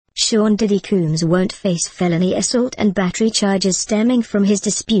Sean Diddy Combs won't face felony assault and battery charges stemming from his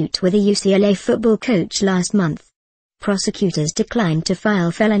dispute with a UCLA football coach last month. Prosecutors declined to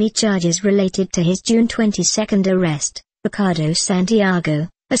file felony charges related to his June 22 arrest. Ricardo Santiago,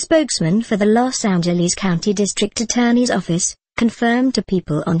 a spokesman for the Los Angeles County District Attorney's Office, confirmed to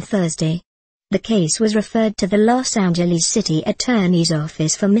People on Thursday. The case was referred to the Los Angeles City Attorney's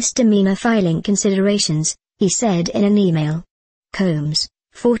Office for misdemeanor filing considerations, he said in an email. Combs,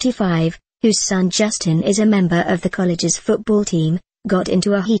 45, whose son Justin is a member of the college's football team, got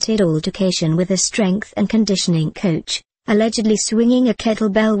into a heated altercation with a strength and conditioning coach, allegedly swinging a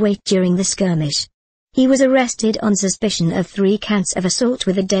kettlebell weight during the skirmish. He was arrested on suspicion of 3 counts of assault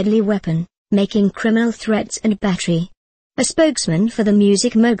with a deadly weapon, making criminal threats and battery. A spokesman for the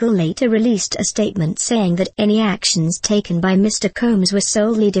music mogul later released a statement saying that any actions taken by Mr. Combs were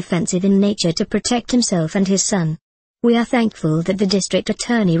solely defensive in nature to protect himself and his son. "We are thankful that the district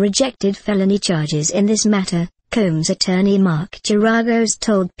attorney rejected felony charges in this matter," Combs' attorney Mark Geragos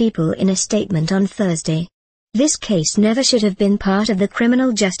told People in a statement on Thursday. "This case never should have been part of the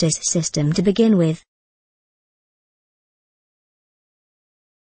criminal justice system to begin with.